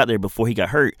when he was out there before he got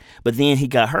hurt. But then he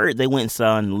got hurt. They went and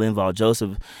signed Linval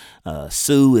Joseph,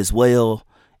 Sue as well.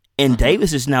 And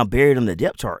Davis is now buried on the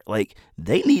depth chart. Like,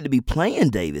 they need to be playing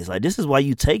Davis. Like, this is why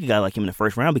you take a guy like him in the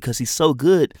first round, because he's so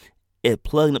good at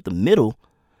plugging up the middle.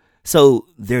 So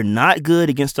they're not good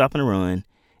against stopping the run.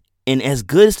 And as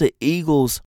good as the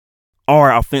Eagles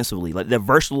are offensively, like their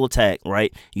versatile attack,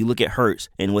 right? You look at Hurts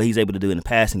and what he's able to do in the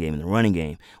passing game, in the running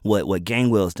game, what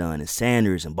Gainwell's done, and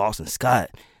Sanders and Boston Scott.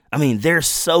 I mean, they're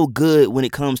so good when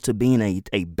it comes to being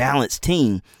a balanced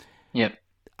team. Yep.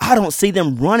 I don't see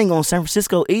them running on San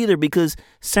Francisco either, because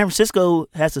San Francisco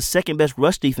has the second best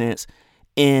rush defense,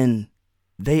 and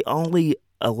they only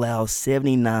allow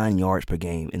 79 yards per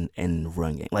game in the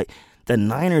run game. Like, the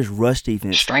Niners' rush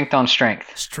defense. Strength on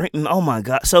strength. Oh, my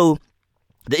God. So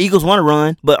the Eagles want to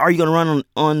run, but are you going to run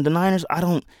on the Niners? I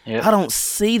don't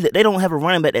see that. They don't have a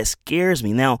running back that scares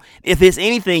me. Now, if it's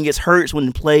anything, it hurts when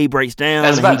the play breaks down. I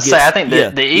was about to say, I think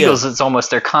the Eagles, it's almost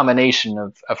their combination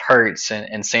of Hurts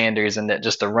and Sanders, and that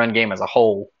just the run game as a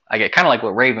whole. I get kind of like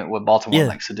what Baltimore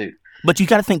likes to do. But you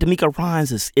got to think D'Amico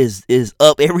Ryans is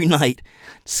up every night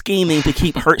scheming to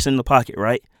keep Hurts in the pocket,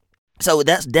 right? So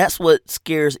that's what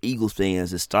scares Eagles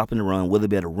fans, is stopping the run. Will they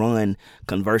be able to run,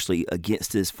 conversely,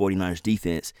 against this 49ers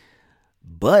defense?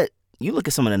 But you look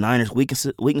at some of the Niners'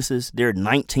 weaknesses, they're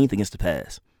 19th against the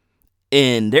pass.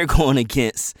 And they're going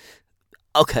against,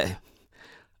 okay,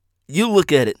 you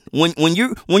look at it. When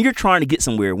you're trying to get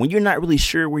somewhere, when you're not really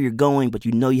sure where you're going, but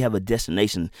you know you have a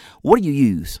destination, what do you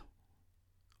use?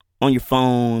 On your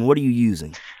phone, what are you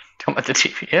using? Talking about the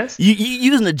GPS? You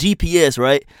using the GPS,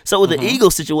 right? So with the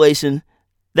Eagles situation,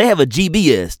 they have a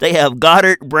GBS. They have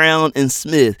Goddard, Brown, and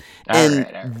Smith. All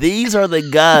right. These are the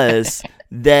guys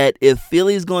that if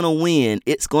Philly's going to win,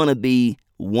 it's going to be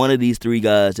one of these three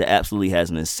guys that absolutely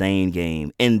has an insane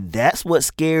game. And that's what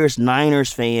scares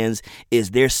Niners fans,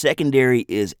 is their secondary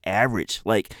is average.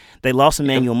 Like, they lost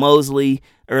Emmanuel Mosley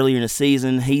earlier in the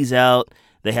season. He's out.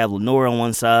 They have Lenore on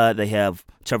one side. They have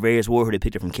Charvarius Ward, who they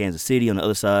picked up from Kansas City, on the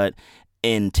other side.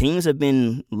 And teams have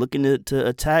been looking to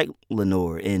attack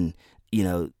Lenore. And, you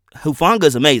know,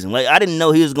 Hufanga's amazing. Like, I didn't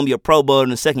know he was going to be a Pro Bowler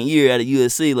in the second year out of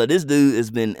USC. Like, this dude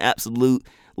has been absolute,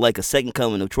 like a second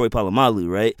coming of Troy Polamalu,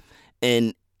 right?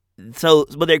 And so,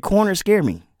 but their corners scare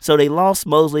me. So they lost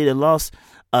Mosley. They lost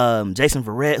Jason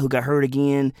Verrett, who got hurt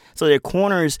again. So their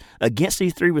corners against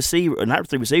these three receivers, or not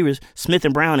three receivers, Smith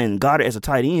and Brown and Goddard as a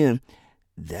tight end,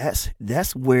 that's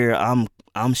where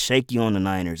I'm shaky on the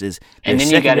Niners. And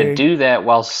then you got to do that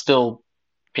while still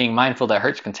being mindful that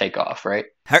Hurts can take off, right?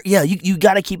 Yeah, you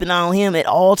got to keep an eye on him at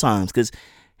all times, because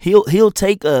he'll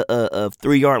take a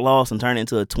 3-yard loss and turn it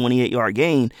into a 28-yard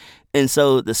gain. And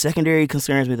so the secondary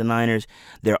concerns me, the Niners.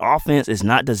 Their offense is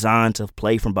not designed to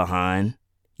play from behind.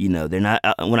 You know, they're not.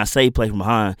 When I say play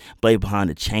behind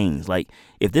the chains. Like,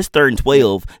 if this 3rd and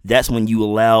 12, that's when you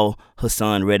allow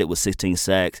Hassan Reddick with 16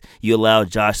 sacks. You allow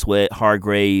Josh Sweat,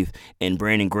 Hargrave, and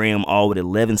Brandon Graham all with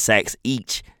 11 sacks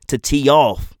each to tee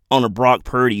off on a Brock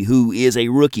Purdy, who is a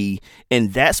rookie.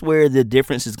 And that's where the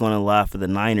difference is going to lie for the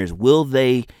Niners. Will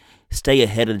they stay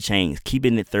ahead of the chains,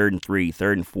 keeping it 3rd and 3,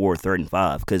 3rd and 4, 3rd and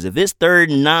 5? Because if it's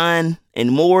 3rd and 9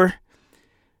 and more,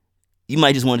 you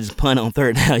might just want to punt on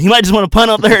 3rd down. You might just want to punt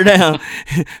on 3rd down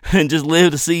and just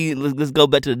live to see. Let's go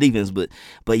back to the defense.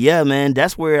 But yeah, man,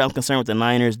 that's where I'm concerned with the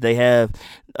Niners. They have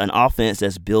an offense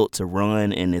that's built to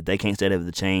run, and if they can't stay ahead of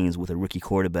the chains with a rookie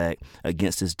quarterback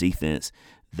against this defense,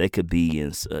 they could be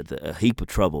in a heap of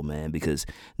trouble, man. Because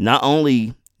not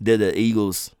only did the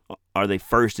Eagles are they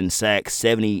first in sacks,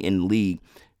 70 in the league,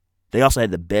 they also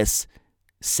had the best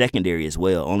secondary as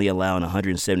well, only allowing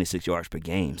 176 yards per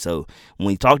game. So when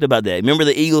we talked about that, remember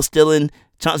the Eagles stealing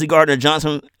Chauncey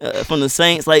Gardner-Johnson from the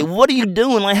Saints? Like, what are you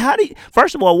doing? Like,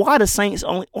 first of all, why the Saints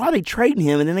why are they trading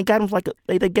him? And then they got him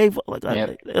they gave like a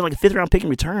 5th round pick in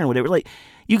return or whatever. Like,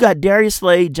 you got Darius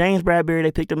Slade, James Bradbury,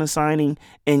 they picked up in signing,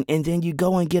 and then you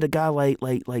go and get a guy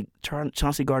like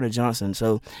Chauncey Gardner-Johnson.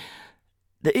 So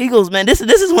the Eagles, man, this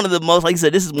is one of the most, like I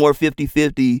said, this is more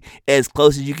 50-50 as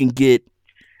close as you can get.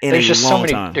 There's just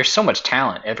there's so much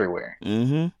talent everywhere.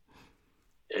 Mm-hmm.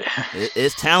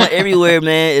 It's talent everywhere,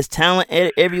 man. It's talent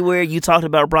everywhere. You talked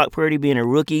about Brock Purdy being a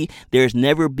rookie. There's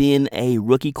never been a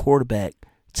rookie quarterback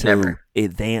to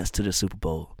advance to the Super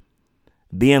Bowl.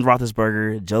 Ben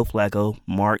Roethlisberger, Joe Flacco,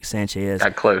 Mark Sanchez.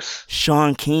 Got close.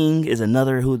 Sean King is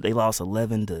another who they lost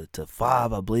 11 to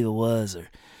 5, I believe it was, or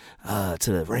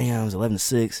to the Rams,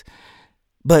 11-6.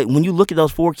 But when you look at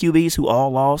those 4 QBs who all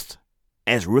lost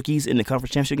as rookies in the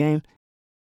conference championship game,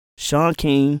 Sean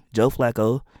King, Joe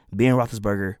Flacco, Ben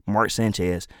Roethlisberger, Mark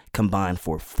Sanchez combined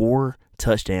for 4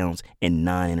 touchdowns and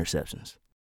 9 interceptions.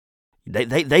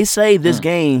 They say this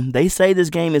game. They say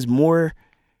this game is more.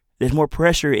 There's more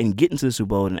pressure in getting to the Super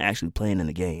Bowl than actually playing in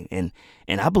the game, and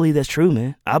I believe that's true,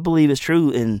 man. I believe it's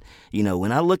true, and you know,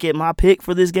 when I look at my pick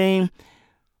for this game,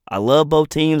 I love both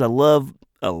teams. I love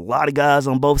a lot of guys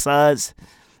on both sides.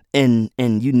 and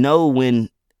when,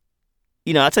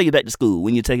 I take you back to school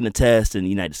when you're taking a test and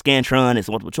the Scantron, it's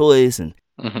multiple choice, and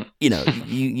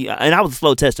you and I was a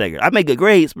slow test taker. I made good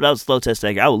grades, but I was a slow test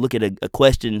taker. I would look at a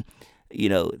question,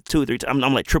 2 or 3 times.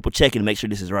 I'm like triple checking to make sure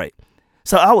this is right.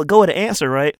 So I would go with the answer,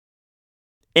 right?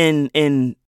 And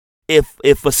if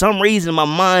for some reason my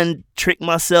mind tricked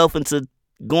myself into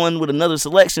going with another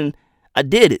selection, I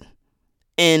did it.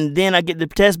 And then I get the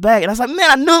test back, and I was like,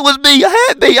 man, I knew it was B. I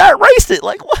had B. I erased it.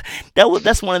 Like, what?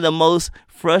 That's one of the most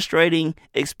frustrating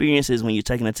experiences when you're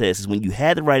taking a test, is when you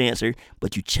had the right answer,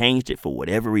 but you changed it for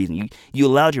whatever reason. You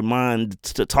allowed your mind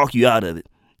to talk you out of it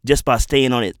just by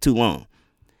staying on it too long.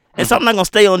 And so I'm not going to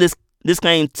stay on this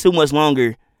game too much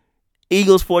longer.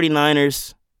 Eagles,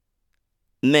 49ers,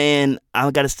 man, I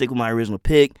got to stick with my original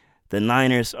pick. The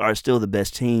Niners are still the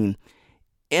best team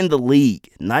in the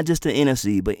league, not just the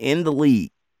NFC, but in the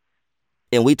league.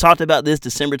 And we talked about this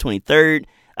December 23rd.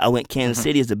 I went Kansas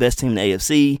City as the best team in the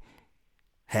AFC,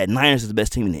 had Niners as the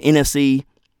best team in the NFC,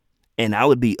 and I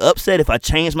would be upset if I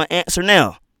changed my answer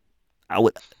now.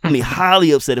 I'd be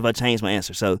highly upset if I changed my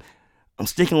answer. So I'm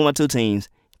sticking with my 2 teams,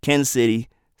 Kansas City,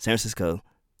 San Francisco,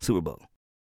 Super Bowl.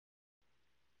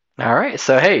 All right.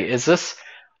 So, hey, so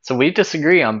we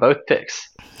disagree on both picks,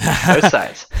 both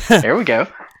sides. There we go.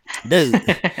 Dude,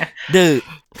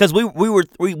 because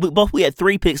we had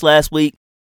 3 picks last week,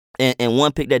 and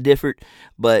 1 pick that differed.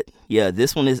 But yeah,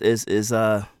 this one is it's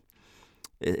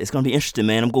gonna be interesting,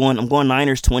 man. I'm going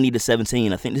Niners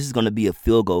 20-17. I think this is gonna be a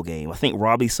field goal game. I think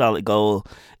Robbie's solid goal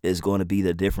is going to be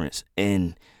the difference,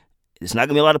 and it's not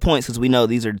gonna be a lot of points because we know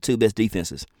these are the 2 best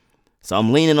defenses. So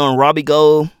I'm leaning on Robbie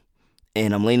goal,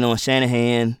 and I'm leaning on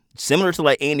Shanahan, similar to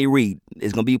like Andy Reid.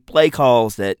 It's gonna be play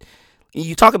calls that.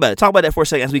 You talk about it. Talk about that for a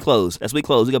second as we close.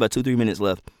 We got about 2-3 minutes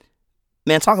left.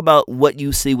 Man, talk about what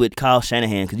you see with Kyle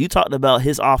Shanahan, because you talked about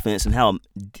his offense and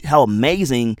how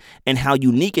amazing and how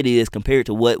unique it is compared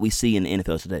to what we see in the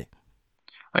NFL today.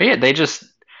 Oh yeah, they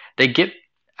get.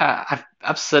 I've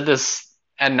said this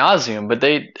ad nauseum, but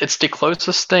it's the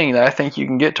closest thing that I think you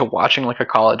can get to watching like a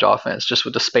college offense, just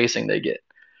with the spacing they get.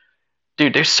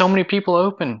 Dude, there's so many people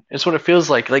open. It's what it feels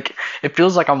like. Like, it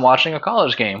feels like I'm watching a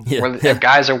college game where the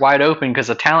guys are wide open because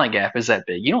the talent gap is that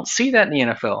big. You don't see that in the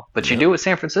NFL, but you do with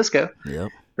San Francisco,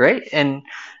 right? And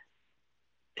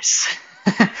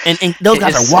and those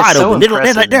guys are wide open.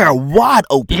 So they're wide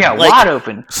open. Yeah, wide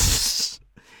open.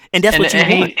 And that's what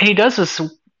you want. He does this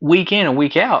week in and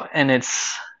week out, and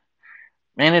it's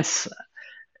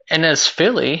as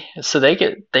Philly, so they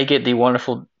get the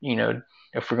wonderful,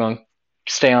 if we're going to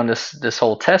stay on this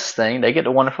whole test thing, they get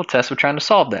a wonderful test of trying to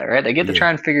solve that, right? They get to try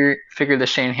and figure the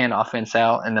Shanahan offense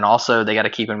out, and then also they got to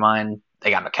keep in mind they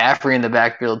got McCaffrey in the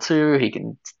backfield too. He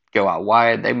can go out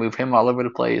wide. They move him all over the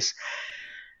place.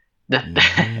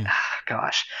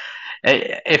 Gosh,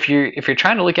 if you're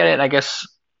trying to look at it, I guess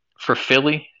for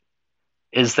Philly,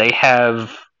 is they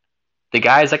have the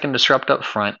guys that can disrupt up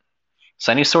front.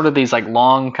 So any sort of these like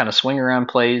long kind of swing around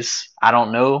plays, I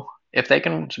don't know if they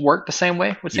can work the same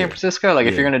way with San Francisco. Like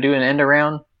if you're going to do an end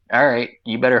around, all right,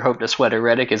 you better hope that Sweater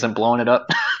Reddick isn't blowing it up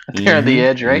there at the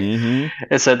edge, right?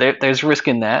 And so there's risk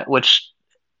in that, which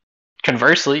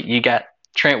conversely, you got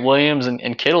Trent Williams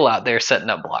and Kittle out there setting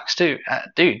up blocks too.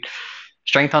 Dude,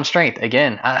 strength on strength.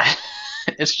 Again,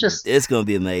 it's going to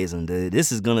be amazing, dude.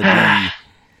 This is going to be,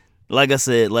 like I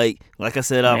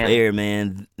said off air,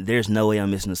 man, there's no way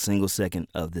I'm missing a single second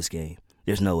of this game.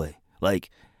 There's no way. Like,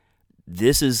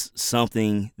 this is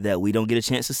something that we don't get a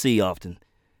chance to see often,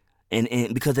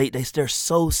 and because they're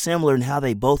so similar in how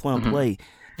they both want to play.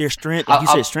 Their strength, like you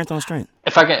said, strength on strength.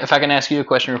 If I can ask you a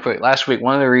question real quick. Last week,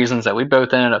 one of the reasons that we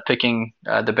both ended up picking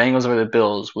the Bengals over the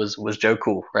Bills was Joe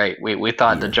Cool, right? We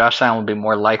thought that Josh Allen would be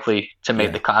more likely to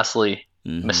make the costly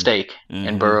mistake,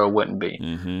 and Burrow wouldn't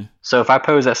be. So if I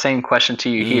pose that same question to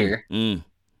you here,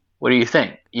 what do you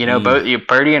think? Both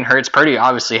Purdy and Hurts. Purdy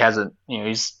obviously hasn't.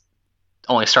 He's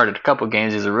only started a couple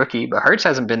games as a rookie, but Hurts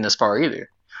hasn't been this far either.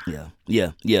 Yeah.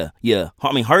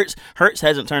 I mean, Hurts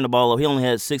hasn't turned the ball over. He only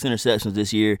had 6 interceptions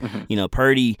this year.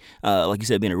 Purdy, like you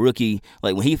said, being a rookie,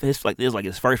 like when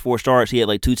his first 4 starts, he had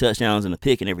like 2 touchdowns and a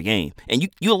pick in every game. And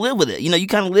you'll live with it. You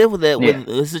kind of live with that with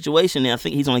the situation. And I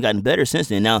think he's only gotten better since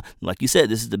then. Now, like you said,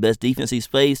 this is the best defense he's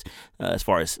faced as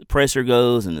far as pressure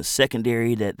goes and the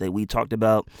secondary that we talked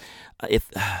about.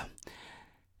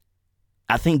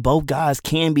 I think both guys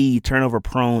can be turnover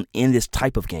prone in this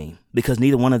type of game because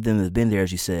neither one of them has been there,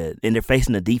 as you said, and they're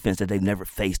facing a defense that they've never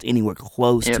faced anywhere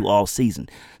close to all season.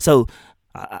 So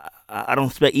I don't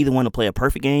expect either one to play a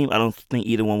perfect game. I don't think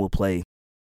either one will play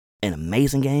an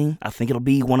amazing game. I think it'll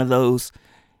be one of those,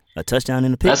 A touchdown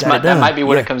in the pick. That might be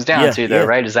what it comes down to, though,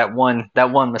 right? Is that one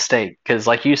mistake? Because,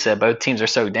 like you said, both teams are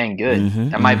so dang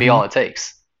good. That might be all it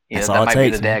takes. That's that all might it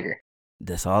takes, be the dagger.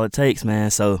 That's all it takes, man.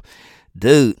 So,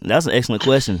 dude, that's an excellent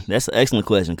question. That's an excellent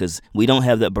question because we don't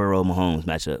have that Burrow-Mahomes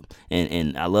matchup,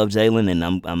 and I love Jalen, and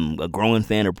I'm a growing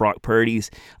fan of Brock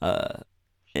Purdy's.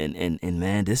 And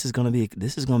man, this is gonna be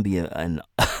an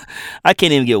I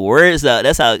can't even get words out.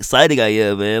 That's how exciting I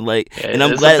am, man. Like, and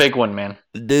I'm glad it's a big one, man.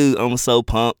 Dude, I'm so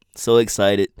pumped, so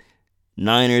excited.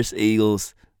 Niners,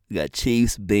 Eagles, we got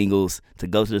Chiefs, Bengals to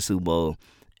go to the Super Bowl.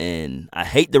 And I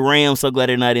hate the Rams. So glad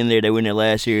they're not in there. They were in there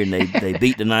last year, and they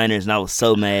beat the Niners, and I was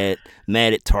so mad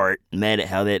at Tart, mad at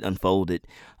how that unfolded.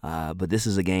 But this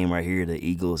is a game right here, the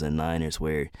Eagles and Niners,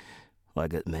 where,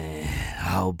 like, man,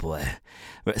 oh boy.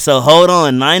 So hold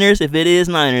on, Niners. If it is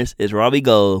Niners, it's Robbie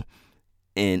Gould,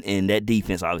 and that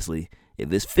defense. Obviously,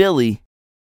 if it's Philly,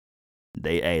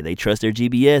 they trust their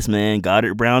GPS, man.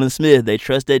 Goddard, Brown, and Smith. They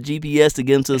trust that GPS to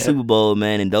get them to the Super Bowl,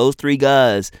 man. And those three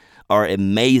guys are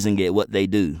amazing at what they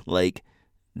do. Like,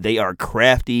 they are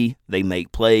crafty. They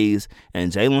make plays,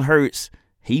 and Jalen Hurts,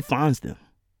 he finds them.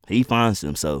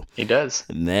 So he does,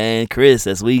 man. Chris,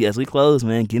 as we close,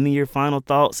 man, give me your final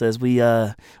thoughts as we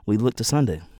look to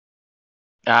Sunday.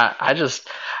 I just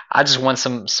want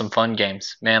some fun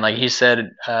games, man. Like he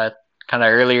said, kind of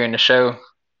earlier in the show,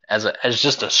 as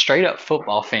just a straight up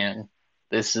football fan,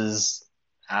 this is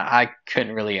I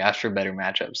couldn't really ask for better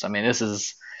matchups. I mean,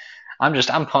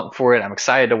 I'm pumped for it. I'm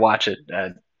excited to watch it.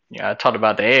 I talked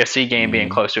about the AFC game being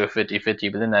close to a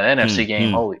 50-50, but then that NFC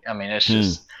game, it's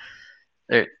just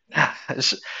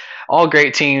it's all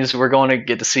great teams. We're going to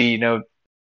get to see,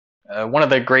 one of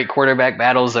the great quarterback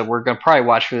battles that we're going to probably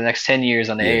watch for the next 10 years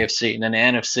on the AFC. And then the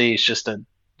NFC is just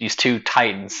these two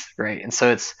titans, right? And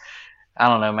so I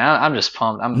don't know, man. I'm just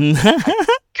pumped. I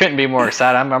couldn't be more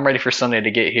excited. I'm ready for Sunday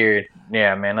to get here.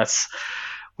 Yeah, man.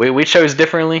 We chose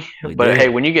differently, but hey,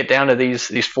 when you get down to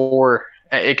these four,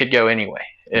 it could go anyway.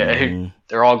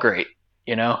 They're all great,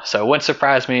 So it wouldn't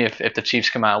surprise me if the Chiefs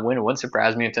come out and win. It wouldn't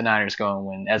surprise me if the Niners go and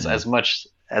win. As much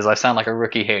as I sound like a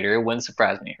rookie hater, it wouldn't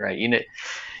surprise me, right?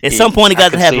 At some point, it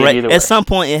got to happen, right? At some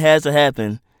point, it has to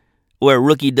happen where a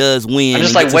rookie does win. I'm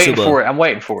just waiting for it. I'm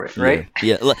waiting for it, right?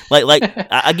 Yeah. Like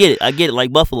I get it.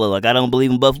 Like Buffalo. Like, I don't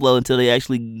believe in Buffalo until they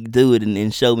actually do it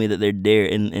and show me that they're there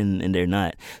and they're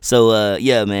not. So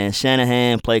yeah, man.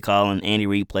 Shanahan play calling, Andy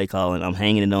Reid play calling. I'm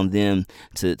hanging it on them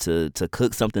to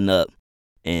cook something up,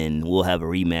 and we'll have a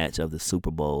rematch of the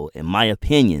Super Bowl. In my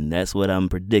opinion, that's what I'm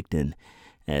predicting,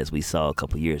 as we saw a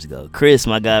couple years ago. Chris,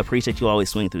 my guy, appreciate you always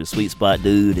swinging through the sweet spot,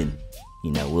 dude, and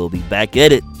we'll be back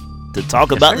at it to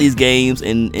talk about these games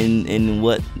and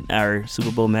what our Super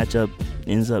Bowl matchup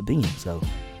ends up being. So,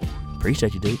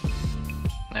 appreciate you, dude.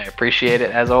 I appreciate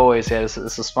it, as always. Yeah, this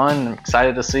is fun. I'm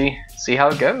excited to see how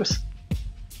it goes.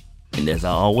 And as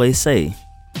I always say,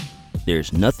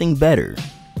 there's nothing better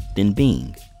than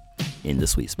being in the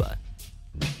sweet spot.